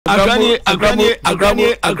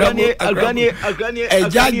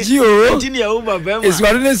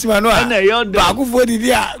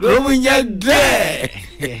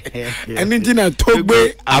Anything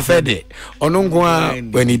Togbe Afede Onungwa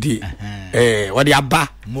Wenidi Oddi Aba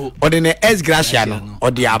Odine S Graciano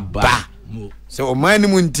Oddi Aba so Omani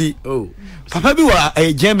Munti Papa bi wa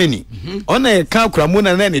Germany on a car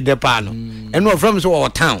Kramuna na ni depa no and no from so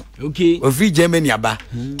town okay o free Germany aba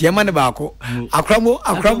tie man ba ko akramo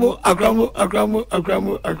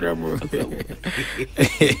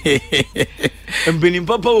Empenim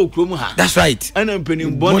papa wo krom ha that's right and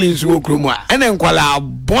empenim boni so krom ha and enkwala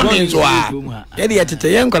boni so a ye de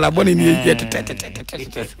yetete ye enkwala boni ni yetete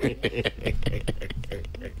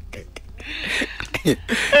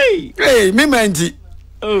hey me manji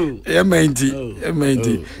oh yeah manji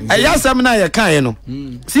aya sam na ye kan no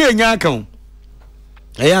si enya kan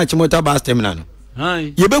aya chimota bus terminal no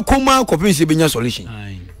ye be koma kopinsi be nya solution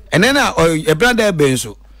and then e brother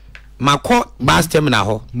benso makọ bus terminal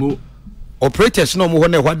ho operators no mo ho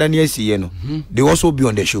na hwada na asiye no they also be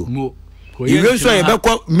on the show even so you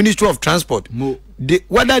be Ministry of Transport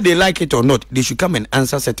whether they like it or not they should come and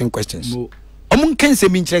answer certain questions omun kan se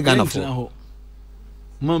mi nkyere Ghana for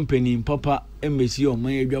mampeni papa emesi o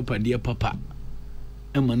man adwapade papa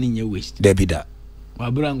ema ne nya waste debida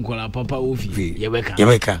wabra nkola papa ofi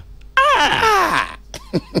yebeka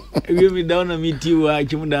ewe mi down na mi ti wa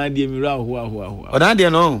chim da de mi ra ho oda de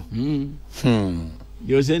no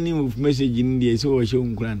you send him message in there so o show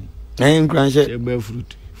nkran nkran she be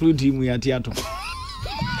fruit mu ya ti ato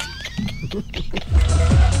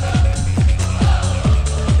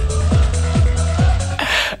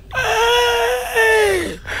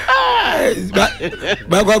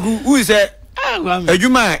ba Kwaku who say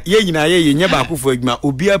adwuma ye nyina ye nya ba akofo adwuma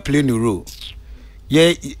obi a play no role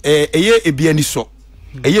ye ebia ni so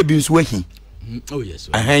eye bi nso ahi oh yes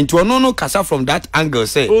nti ono no kasa from that angle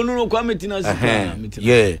say oh no Kwame tina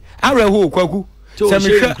yeah are who Kwaku say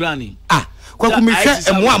me hwe Kwaku me hwe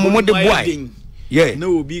emo amomo de boy yeah na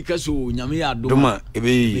obi kaso nyame ya doma ebe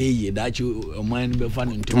ye da chi oman be fa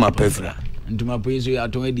ntuma pefra ntuma peso ya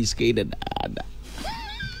to e skate da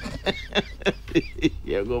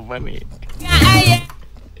yeah go funny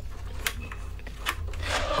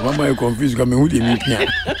mama you confused come who dey me pia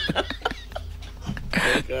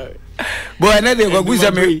boy na dey Kwaku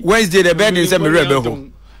say me Wednesday the bed in say me rebe ho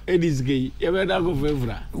edis gay you better go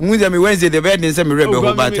fefra mu say me Wednesday the bed in say me rebe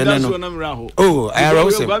ho but no oh I arrow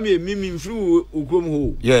say me free ukrom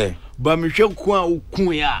ho yeah ba me hwe ko a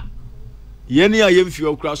ukun ya yeni a yemfi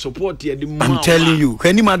okra support ye the I'm telling you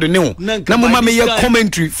when ma do ne ho na mama me ye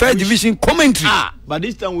commentary first division commentary but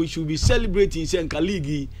this time we should be celebrating Senka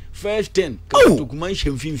League first 10 to kuman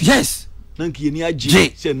shemfimfi yes nanki yeni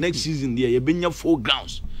age say next season there ye benya 4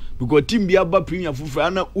 grounds because team bi aba premier fufu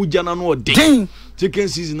na ujana no odin second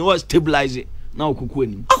season was stabilize it na okuku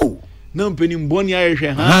anim na mpeni mboni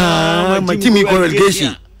ayehwe ma team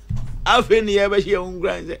relegation afeni ye be hye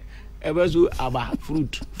ungran say ebezu aba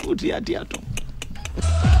fruit ya tiato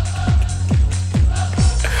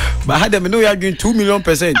ba hada me no ya dwin 2 million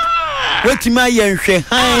 %. Wetima ye nhwe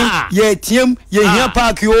han ye tiem ye hia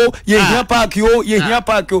park yo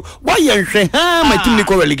why ye nhwe han ma team ni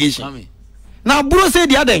ko relegation na bro say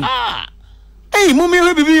dia den hey mummy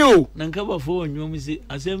we bibi yo na nka ba fo onwom si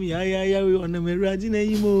asem ya we on me radi na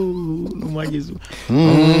yimo no ma jesu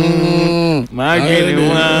ma gene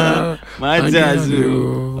ma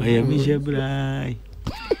jazu oya mi shebrai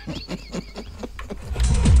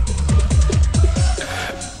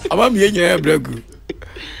aba mi enya bragu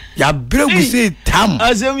ya bragu say tam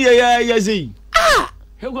asem ya say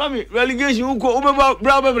he Kwame relegation ko obeba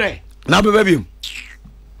bra bebre na beba bi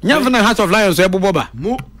nyafna Heart of Lions e boboba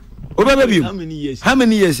mu obeba bi how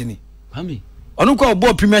many years ni Kwame onu ko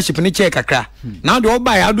obo premiership ni che kakra na do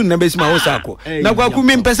oba ya adu na besi ma wo sako na Kwaku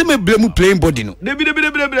me mpese me blame playing body no debi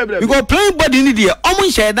because playing body ni de omo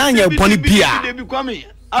nhye dan ya poni bia debi Kwame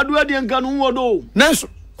adu Ahenkan no wodo nanso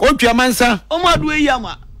ko twa mansa omo adu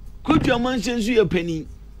eyama ko twa mansa nsu ye pani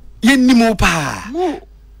ye nimo pa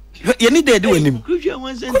ye ni de wanim ko twa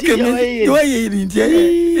mansa nti ye ni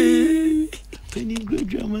nti pani ko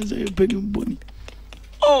twa mansa ye pani boni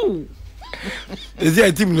oh is there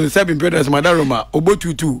a team no 7 brothers madaroma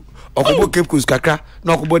obotutu okobo Cape Coast kakra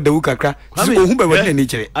na okobo Dawu kakra so ohun be wode ni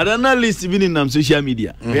kire adana list bi ni nam social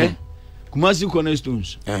media Kumasi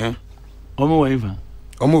Cornerstones omo waifa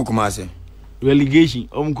omo Kumasi relegation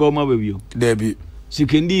omo ko ma babio debi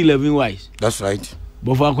Sikendi 11 wise that's right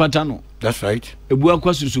Bofa akwata no that's right ebu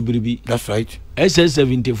akwa susu biribi that's right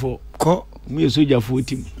SS74 ko me soja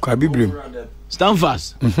 14 kwa biblem stand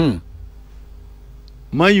fast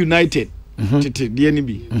Man United tete de ni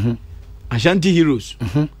bi Ashanti Heroes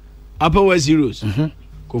Upper West Heroes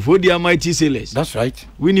Kofodia Mighty Sailors. That's right.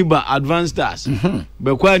 Winneba Advanced Stars.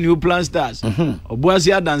 Bekwa New Plan Stars.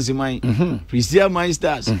 Obuasia Dancing Mine. Pristia Mine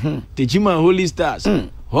Stars. Techima Holy Stars.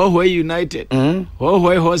 Hohwe United.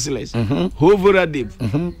 Hohwe Hustlers. Hovoradip.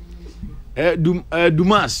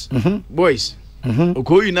 Dumas Boys.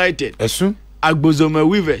 Oko United. Esu. Agbozoma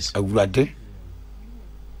Weavers. Awurade.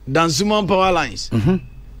 Dansuman Power Lines.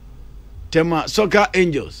 Tema Soccer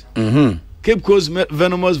Angels. Cape Coast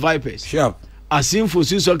Venomous Vipers. Sharp. Asimfo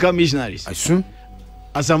Soccer Missionaries. Asun.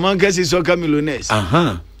 Asamankesi Soccer Millionaires.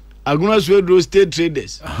 Aguna Swedro State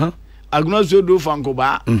Traders. Aguna Swedro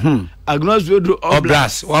Fankoba. Aguna Swedro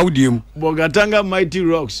Oblas. Waudium. Bogatanga Mighty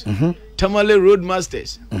Rocks. Tamale Road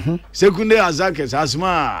Masters. Sekunde Azakes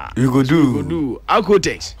Asma. You go do.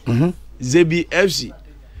 Acotex. Zebi FC.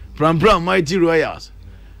 Pram Mighty Royals.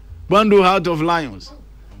 Bando Heart of Lions.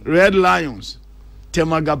 Red Lions.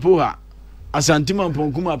 Temagapoha. Asantima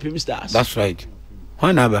Ponkuma Pim Stars. That's right.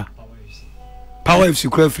 One number. Power FC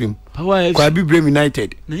Kwefrim. Power FC. Kwabi Brem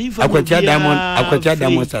United. Akwatia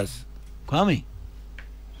Diamond Stars. Kwame.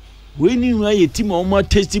 When you are a team of more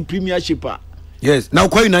tasty premiership. Yes. Now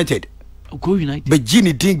Kwa United. United. But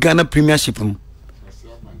Gini didn't Ghana premiership.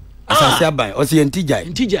 Asasiabai. Osi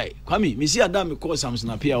Ntijai. Ntijai. Kwame. Me see Adam call Samson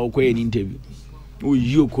appear or Kwa interview. Oh,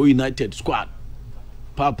 you Kwa United squad.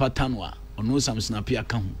 Papa Tanwa. Or no Samson appear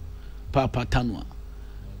come. Papa Tanwa,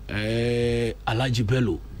 Alaji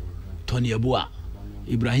Bello, Tony Yeboah,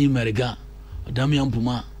 Ibrahim Merega, Damian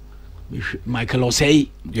Puma, Michael Osei,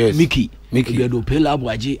 yes. Mickey, Gedo Pela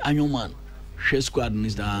Bwaji, Anyoman, She squad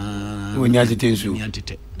is the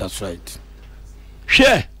that's right.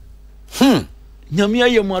 Share. Nyamia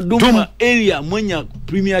Yamaduma area, Monya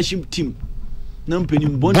Premiership team.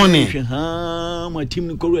 Nampenim Bonnie, my team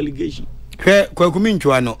Nico relegation. Kwaku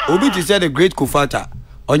Yeboah, Obi to say the great Kufata.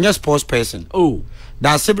 On your sports person. Oh,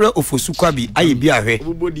 that's several of Usukwabi. I be a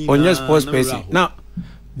on your sports person. Now,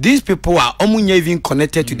 these people are almost even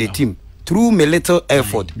connected to the team through my little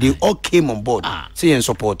effort. They all came on board, saying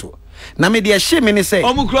support. Now, me the shame and say,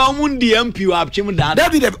 David,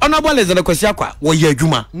 honorable as a Kosiakwa,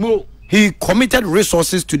 Juma. He committed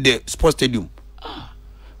resources to the sports stadium.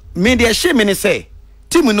 Me the shame and say,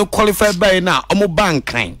 team no qualified by now, Omo bank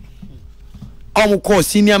kind. Call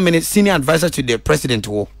senior advisor to the president.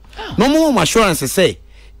 No more assurance say,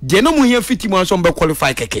 they no more here 50 months on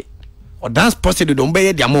qualify keke. Or dance posted don't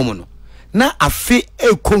bear their moment. Now I feel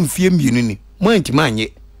a confirm unity. Mointy man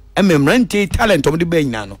ye. A memorante talent of the bay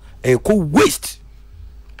nano. A cool waste.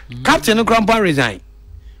 Captain of Grandpa resign.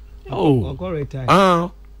 Oh, I'll go retire.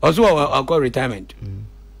 Also I'll go retirement.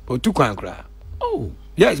 But two can't cry. Oh.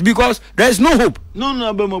 Yes, because there is no hope. No,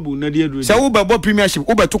 Bamabu, Nadia. So, Uber Premiership,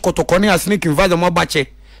 Uber took Kotokoni as sneaking father Mobache.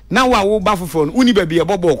 Now I will baffle phone, Unibaby a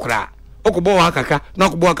bobo cra, Okobo Hakaka,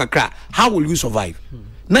 Nokoboaka cra. How will you survive?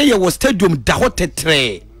 Now you was stadium dahote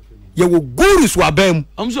tray. You will gurus wabem.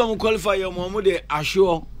 I'm so qualify your mom with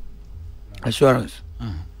assurance.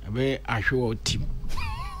 A very assure team.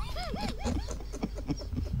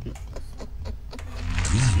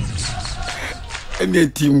 And the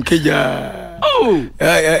team Keja. Oh,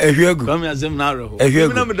 come as them narrow. If you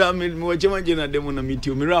remember that, me watch my general demon meet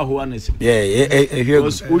you, Mira Juanes. Yeah,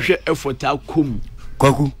 was Usha effort out cum.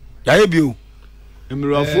 Kwaku, I you.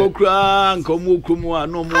 Mira for crank, come Kumwa,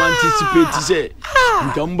 no more anticipate to say.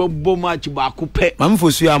 Gumbo much bakupe. Mam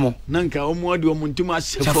for Siamo, Nanka, Omodio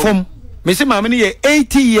Montumas from Missy Mammy,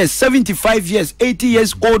 80 years, 75 years, 80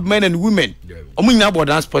 years old men and women. Omina about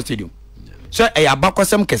dance sports stadium. So I abako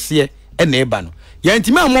some cassia and Nebano.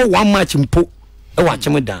 Yantima more one match in po a watch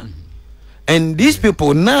him down. And these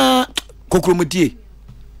people na Kokrumuti.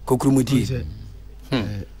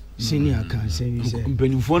 Senior can say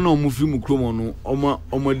Benifono Mufimu Cromono, Oma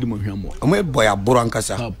Dimuhamo. Ome boy a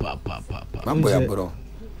Borancasa. Papa, boy a Boro.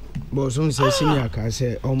 Boson says senior can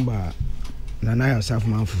say Omba Nanaya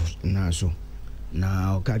Safman Naso.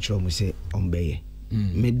 Now catch on we say Ombe.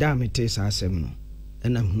 Madame it is our seminal.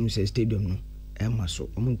 And I'm who says stadium no. Emma so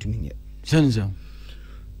to me yet. Senza.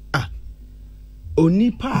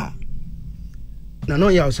 Onipa na no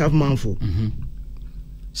ya self manful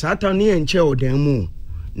Saturday and chair demo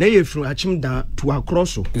na ye from achim da to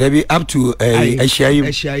across so they be up to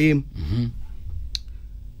Ashiayim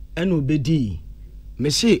and obedi me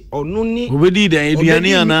say onu ni obedi da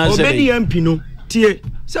eduane ana say obedi MP no tie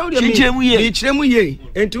say we dey chiremu ye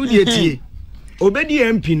entu dey tie obedi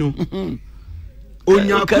MP no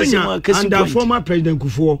onya kwanya under former president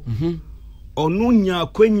Kufuor onu nya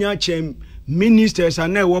kwanya chem ministers are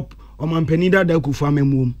now up on Mampenida da Kufuor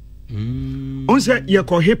memum On say ye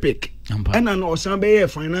ko Hipik. And an Osambe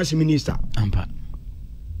finance minister.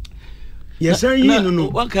 Yes, I know.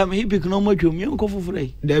 What come Hipik no more to me? Uncle for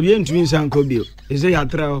free. There be twins and Kobio. Is a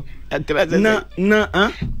trial.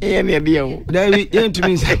 Na, any idea. There be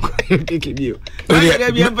twins and Kobio.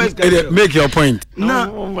 Make your point.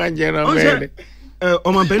 No, my general.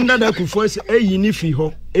 Omapenda da kuforce eyinifi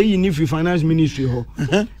ho eyinifi finance ministry ho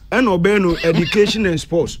and obeno education and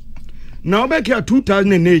sports na obeka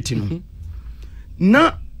 2008 no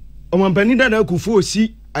na omapenda da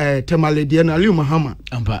kuforce temalede na Aliu Mahama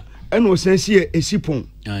ampa and osensi esipon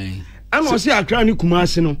and osi akra ni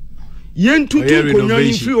kumase no yentutu konwa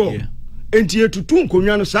ni fi ho enti etutu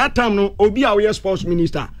konwa no saa time no obi a we sports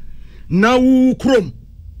minister na wu krom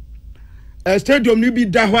stadium ni bi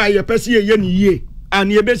da ho a ye pese ye ni yie and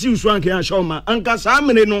ye besi usu anke an shoma anka saa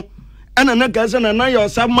mene no ena na gaza na ya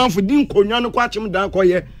osa manfo din konwa no kwa chim dan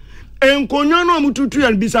koye enkonwa no mututu ya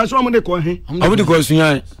bisa so mo de ko he abudi ko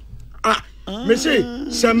sunya me say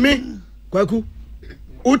same Kwaku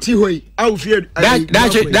uti hoi au fie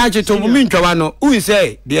dache to mi ntwa no u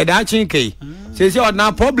say de dache kai say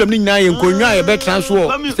na problem ni nyina ye konwa ye be transfer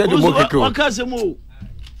say de mo kekro wakasemo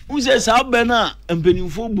u say saa be na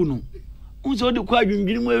empenimfo bu no unso de kwa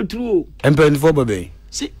adwindwini mo etru empenimfo babe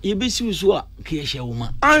se ye besi uso a ke ye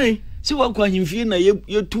hwema ai se wakwa himfie na ye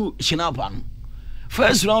tu shinapa no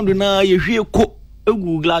first round na ye hwie ko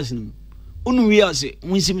egu glass no unu wi ase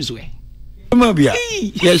munsim so ma bia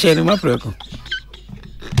ye hwe ma preko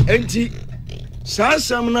enti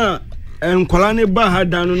sasam na enkwala ne ba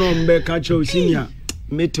hadan no mbe ka che senior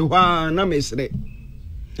mete hwa na mesre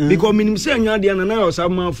because minim se anya de na na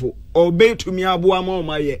osamafo obe tumi aboa ma o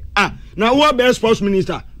maye na wo be sports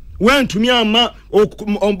minister when tumi ama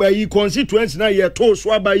yi constituency na ye to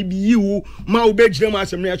so aba bi yiwu ma obe gire ma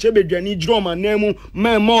asem na che bedwani gire ma namu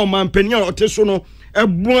ma o man pania oteso no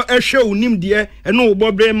ebo ehwe unim de eno wo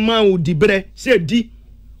bobre ma o dibre se di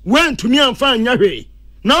when tumi amfa anya hwe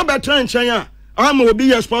na obe tran chan ya ama obi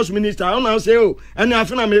ye sports minister I now say oh and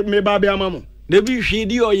afina me ba be amamo de bi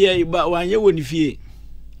hwidi oye ba wanye woni fie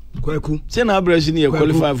Kwaku say na Brazil ye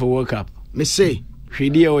qualify for World Cup me say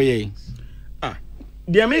hwidi oye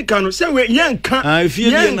the American say we yanka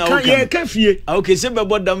fie na o ye ka fie okay say be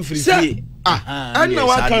bodam free fie and na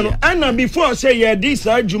waka no and before say ye this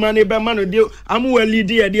adwuma ne be ma no de amu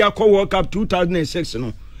lead ye de akọ World Cup 2006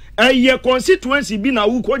 no ye constituency bi na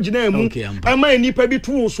wo ko gina mu ama enipa bi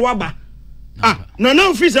tu so aba na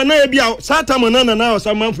officer na e bia satama na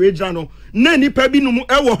osamanfo ejira no na enipa bi no mu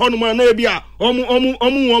e wo hono na e bia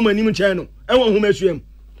omu anim che no e wo homasuem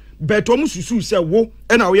but omu susu say wo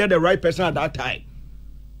e na we the right person at that time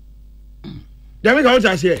Demi ka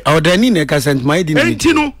wota say o dani ne ka sent my di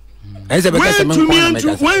enti no ese be ka se man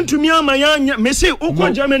when to me amanya me say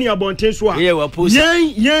uko Germany abonten so a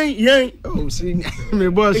yen oh see me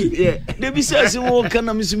boss yeah de bi say wo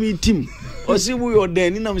kana misumi team o si wo yo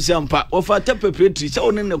dani na msampa o fata preparatory say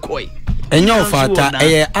one ne koi enyo fata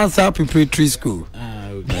answer preparatory school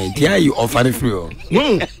dia you offer free o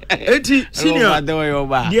eti senior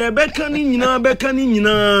de beka ni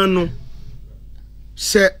nyina no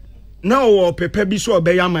se na o pepe bi so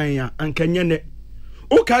obeyaman ya ankanye ne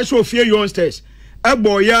o kai so fie youngsters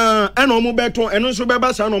ebo ya ena omo beton eno so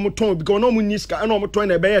beba sa na omo ton because no omo niska ena omo ton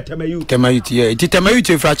na be ya temayu yeah ti temayu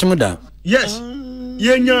ti fra chimuda yes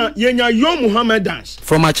yenya yo Muhammadans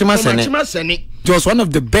from Achima Sene it was one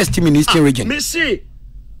of the best team in Eastern region me see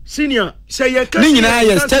senior say ye ka ni nyina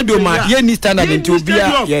ye stadium ye ni standard into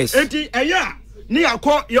bia yes enti eya ni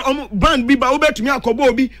akọ band bi ba obetumi akobo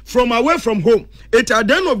obi from away from home at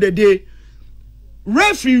the end of the day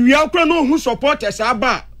referee we akọ no who supporters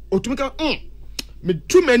aba otumi ka me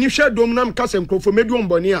too many share dom na mka sem krofo medium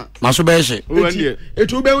boni a maso be hye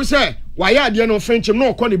etu be hu say waya ade no frenchim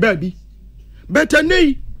no okọ ni ba bi better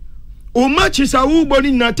nei o matches a wo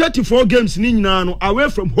boni na 34 games ni nyina no away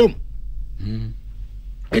from home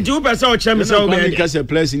etu be say o chem say o be ka say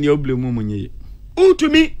place ni oblemu munye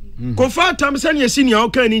utumi kofa tam se ne senior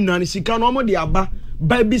okan ni nyina sika no omo de aba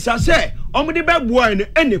ba bisa se omo de beboa ne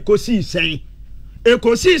ene kosi sen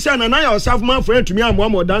ekosi sen na ya osaf man for entumi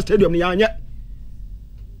amoamo dan stadium ni yanye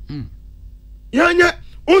yanye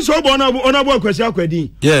unso bo na onabo akwasi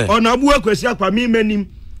akwadi onabo akwasi akwa mi manim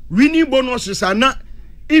winning bonuses ana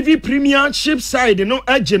EV Premiership side no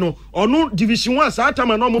edge no ono division 1 sa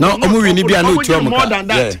atama no omo wini bia no tu more than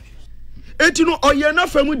that eti no oye na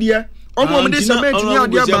famu de omo de cement ni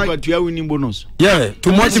ade aba to winning bonus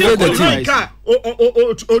to motivate the team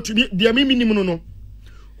o to de minimum no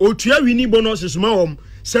o to winning bonuses ma om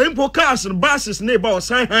simple cars and buses na ba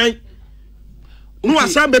osan han no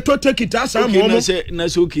asan beto take it as am na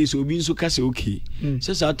say okay so obi nso ka say okay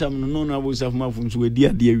say satam no na abo safma fun so wedi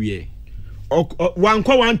ade awie one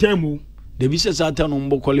kwa one time the be say satam no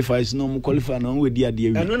mbo qualifies no mo qualify na wedi ade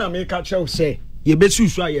awie eno na me ka chew say ye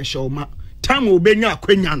besusu aye shewma time obenya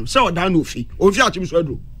akwanya no say oda na ofi achim so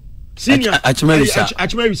adro senior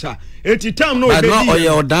achimewisa eti time no obedi but no oye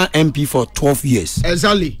oda MP for 12 years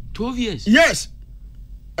exactly 12 years yes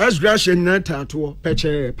as graduation na tato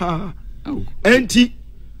peche pa enti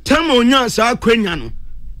time onya sa akwanya no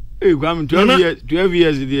Kwame 12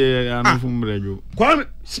 years the anofum brajo Kwame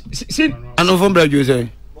anofum brajo say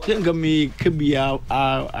Tenga me kebia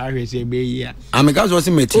ahwese be ya ameka so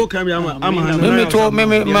se meti o kam ya ama me to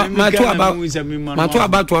ma to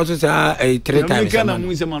about to say 3 times na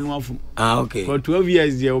mu se manu afu okay for 12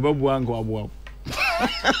 years there obabu anko abo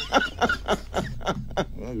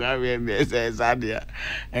ngawe be say sadia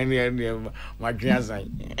eni ma twa san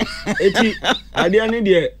eti adia ni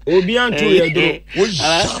de obi anto ye dro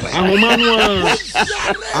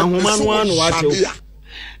ahomanu anu wacho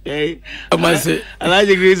amase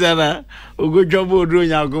alaje grisana ugo jobo odro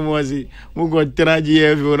nyakomosi mugo traji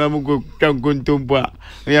efi ona mugo kankontompa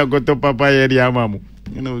ya goto papa yeri amamu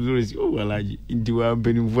ina uzuri o alaji ndi wa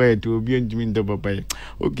beni voye to obi ntimi ndo papa ye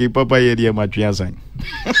okay papa yeri ya matwa san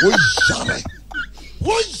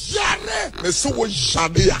wo jare me so wo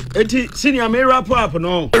jare ya eti senior me wrap up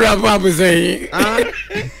no wrap up say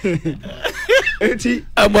eti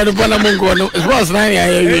abone bona mungo no boss na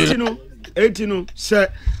ya eti no se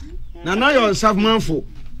na yo safmanfo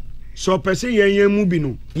so pese yen mu bi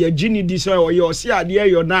no ye gini di so ye o se ade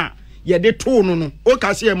yo na ye de to no o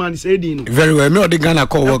ka se man say di no very well me o de Ghana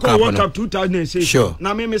call world cup 2006 sure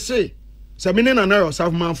na me say se me na yo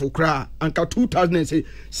safmanfo kra anka 2006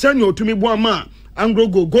 send otumi bo ama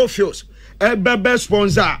Angrogo go fields bebe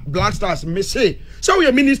sponsor Black Stars me say so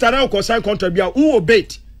we minister na ko sign contract bia who obey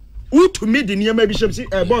who to me the near maybe say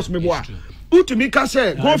boss me boa to me ka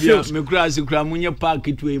say go fields me kura sikura munye park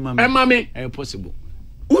to e mama possible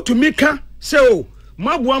who to me ka say oh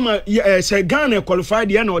maboa ma say Ghana qualified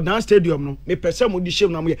the na Odan stadium no me pese mo di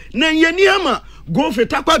shame na mo ye na ye ni ama go fit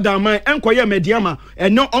takwa daman enkoye mediama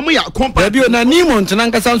eno omo ya company bi na ni mont na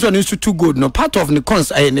nkasa nso ne too good no part of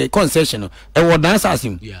the concession e wo dance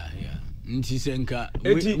asim yeah nti senka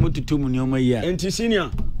mututu mu ni omo ya nti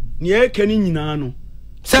senior ni e kani nyina no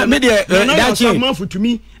say me de that chin man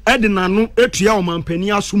futumi e de nanu etua o mampani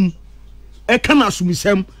asum e kana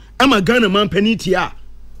asumisem ama Ghana mampani tia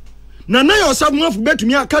na yo sabman fu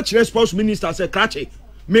betumi aka kire sports minister say krache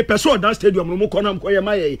me person that stadium no mo kona mko ye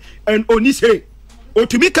maye and oni say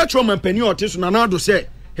otumi catch mampani otiso na na do say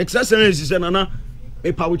exercise say na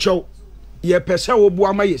me pa wucho ye pese wo bu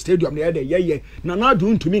amaye stadium na ye ye na na do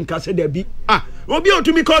ntumi nka say da bi obi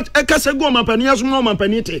otumi ka kase go mampani asum no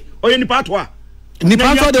mampani te oye ni patwa ni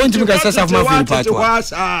patwa de ntumi ka say safman fu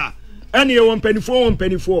patwa ene ye won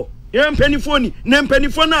penifo ye penifo ni na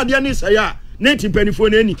penifo na ade ni say ya na ti penifo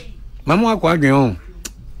na ni mama akwa adwen on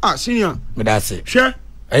senior me da se hwe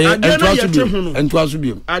entu aso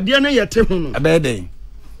biem ade na ye te hu no abeden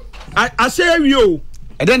ase awie o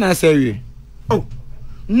ede na ase awie oh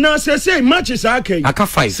na se matches akai aka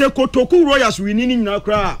 5 se Kotoku Royals winini nyina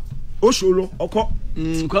kra o sholo oko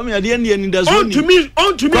Kwame ade ni da so ni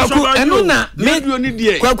on to me so eno na me duro ni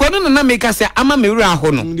de Kwaku na me ka se ama me wura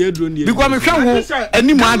ho no because me hwa ho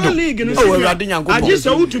animu ado o awurade nyanko aje se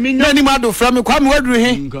utumi nya animu ado fra me Kwame waduru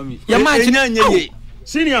he ya match nya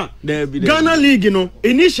senior Ghana League no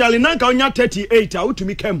initially na ka onya 38 a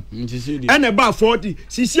utumi kam and about 40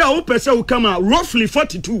 sisi a wo pese wo kam roughly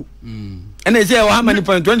 42 and they say how many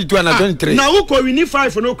point 22 and 23 now who ko win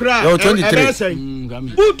 5 no cry 23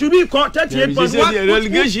 who to be 38.1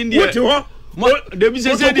 relegation there they be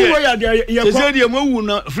say there mo wu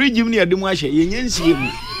na free gym ne ade mo ahye yenye nsie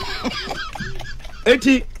mu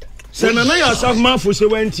eti senana ya safman fu se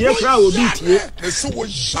wentie kra obi tie so wo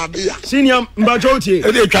jade ya senior mbajotie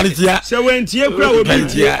e dey twanitia se wentie kra obi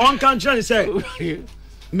tie on kan chan say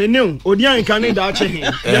menew Oddi Ahenkan da ache he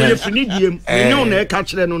ye fini diem menew na e ka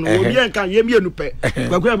kire no Oddi Ahenkan ye mienu pe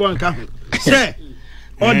Kwaku Yeboah nka se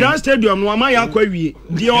Odan stadium no ama ya kwa wie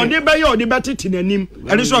die ode be ye ode betete nanim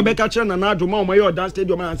ene so be ka kire na na adoma o ma ye Odan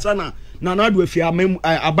stadium ansa na na ado afia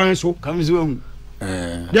aban so kamzo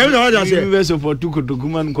there is what I say invest for two Kotoku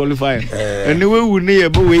qualifier and we will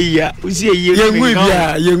near bo we ya we see ye yengu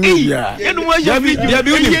bia enu mo ja bi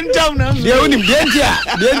yen town na de onim dentia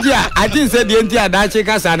I think say dentia da che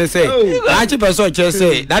kasa ne say da che person che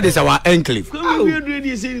say that is our enclave or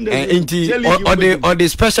the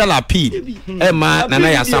special appeal e ma na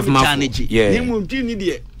ya safman yeah ni mo ti ni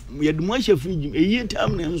de ye dum ahye free gym e yen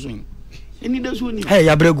town na nso Any does one. Hey,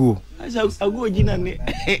 Yabrego. As I go Gina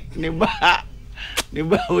Neba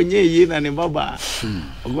Onye Yin and Baba.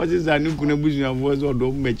 What is a new Kunabuzi of was or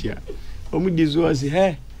don't met ya? Only this was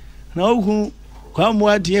hey. Now who come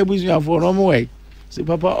what here with you for no way? Say,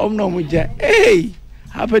 Papa, no mucha. Hey,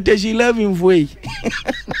 happy she love him for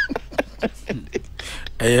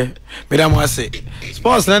Eh, Madam was say,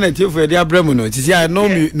 sports native for their Bremono. It is I know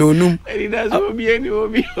me no noom. It doesn't be any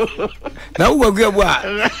of you. Now we're good.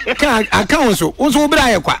 I can't so. Also,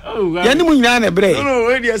 Brian. Yanimun break. No,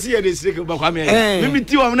 where do you see this sick of Kwame? Maybe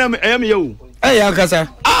 2 of them am you. Hey, Alcasa.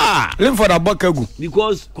 Live for the Bakagu.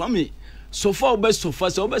 Because Kwame, so far best so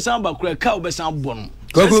fast, over some back, cow best some bon.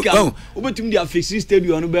 Over to me, they are fixing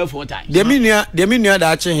stadium on the 4 times. The minia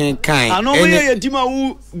that Ahenkan kind. I know where Tima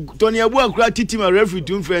who Tony Yeboah created team a referee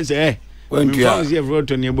to friends, eh? When you are here,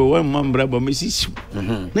 Tony Yeboah, one man, brother, Mrs.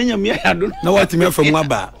 I don't know what to me from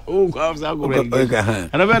Waba. Oh, and I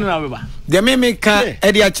don't the mimic can't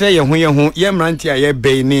Eddie Ache, when you Yamrantia, ye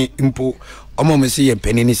Bayne, Impo, Omomasi, and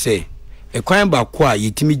Penny say. A crime by qua,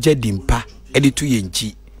 ye Timmy Jedimpa, Eddie 2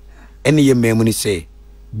 inchi. Any ye memory say,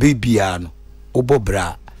 Bibiano.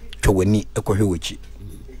 Obobra tweni ekohwechi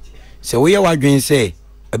se wo ye wadwen se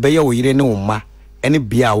ebe ye wo yire ne wo ma ene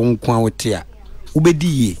bia wo nko awote a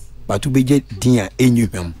ubedi ye but ubeje din a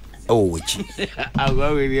enyuhwam ewo wechi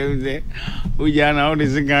agwa we ye se uja na o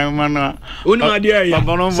disikan ma no oni ma dia ya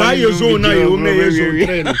sa ye zone na ye o me ye zone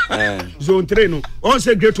 3 no zone 3 no on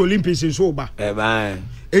say great olympics in so ba bye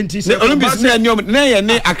enti se Olympics na nyom na ye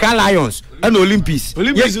ne Accra Lions and Olympics so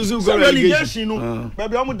go relegation no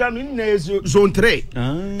baby am dan na zone 3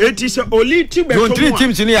 enti se oli team be zone 3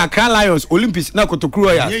 teams ni Accra Lions Olympics na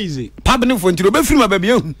Kotokuro ya pabne fo ntiro be free ma baby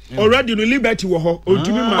ehun already no liberty wo ho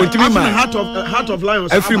ontimi ma heart of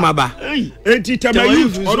Lions free ma ba enti tama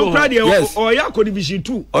youth onu kra de o ya ko division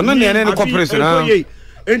 2 ono ne ne corporation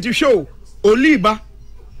enti show oliba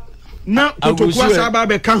na Kotokuro saba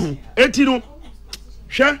be ka ho enti no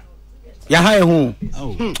hwe ya ha ehun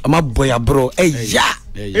ama boya bro eya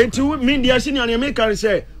enti media senior American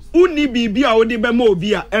say uni bibi a odi be ma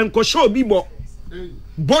obi a enko show bi bo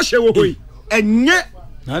hye wo hoi enye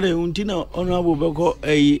na de untina ono abo beko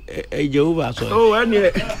Jehovah so oh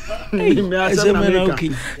ene me asa na America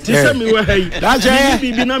ti se mi we hai da je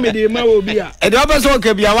bibi na me de ma obi a e de obeso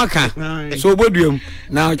ke bia waka so oboduam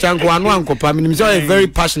na chanko anu ankopa minim say very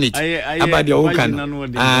passionate about the whole can no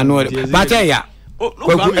but ya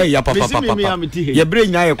ya papa ye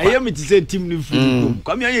brain nya ye kwa I am to say team ni free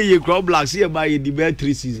come here ye crowd blacks here by the bear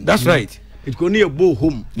 3 seasons that's right it go near bo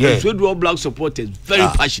home so do all black supporters very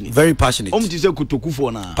passionate to say Kotoku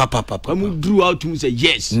for na papa come drew out to say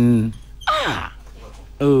yes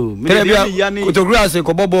oh me yani Kotoku ase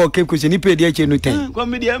ko bobo ke ko se ni pe de che no ten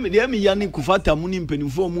come me yani kufata mu ni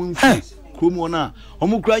mpenifo mu kromo na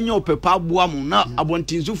omukra nya opepa aboa mu na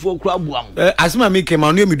abontinsufo kra aboa mu asema me ke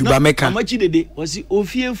ma no emiduba meka amachi dede wasi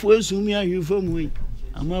ofiefo esumi ahwefo mu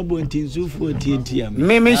ama abontinsufo tietia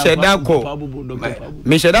me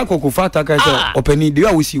sheda ko kufata ka se openi de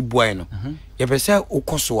a wosi boa no ye pese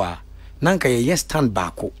ukoso a nanka ye stand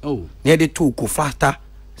back na de to kufata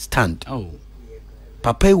stand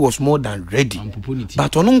Papa was more than ready.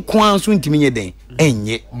 But on nko so ntimi nye den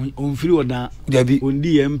enye. Onfiri oda. Debi.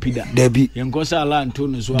 Ondi MP da. Debi. Yenkosa ala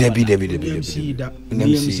Antonio so. Debi. MC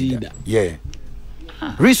da. Yeah.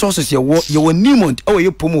 Resources you Newmont oh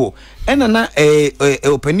you pomo. Ena na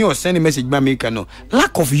open or send message ba make no.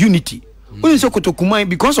 Lack of unity. When so Kotoku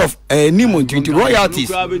because of Newmont into royalties.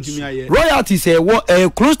 Royalties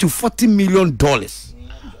close to $40 million.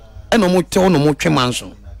 And no mo twe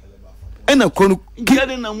manso. Ena kono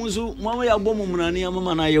gade na musu mama ya bomo munani ya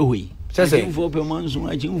mama na yehoi sese mfo pe manso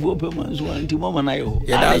anti mama na yeho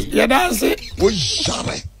ya dance wo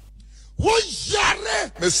jare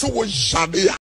me so wo jare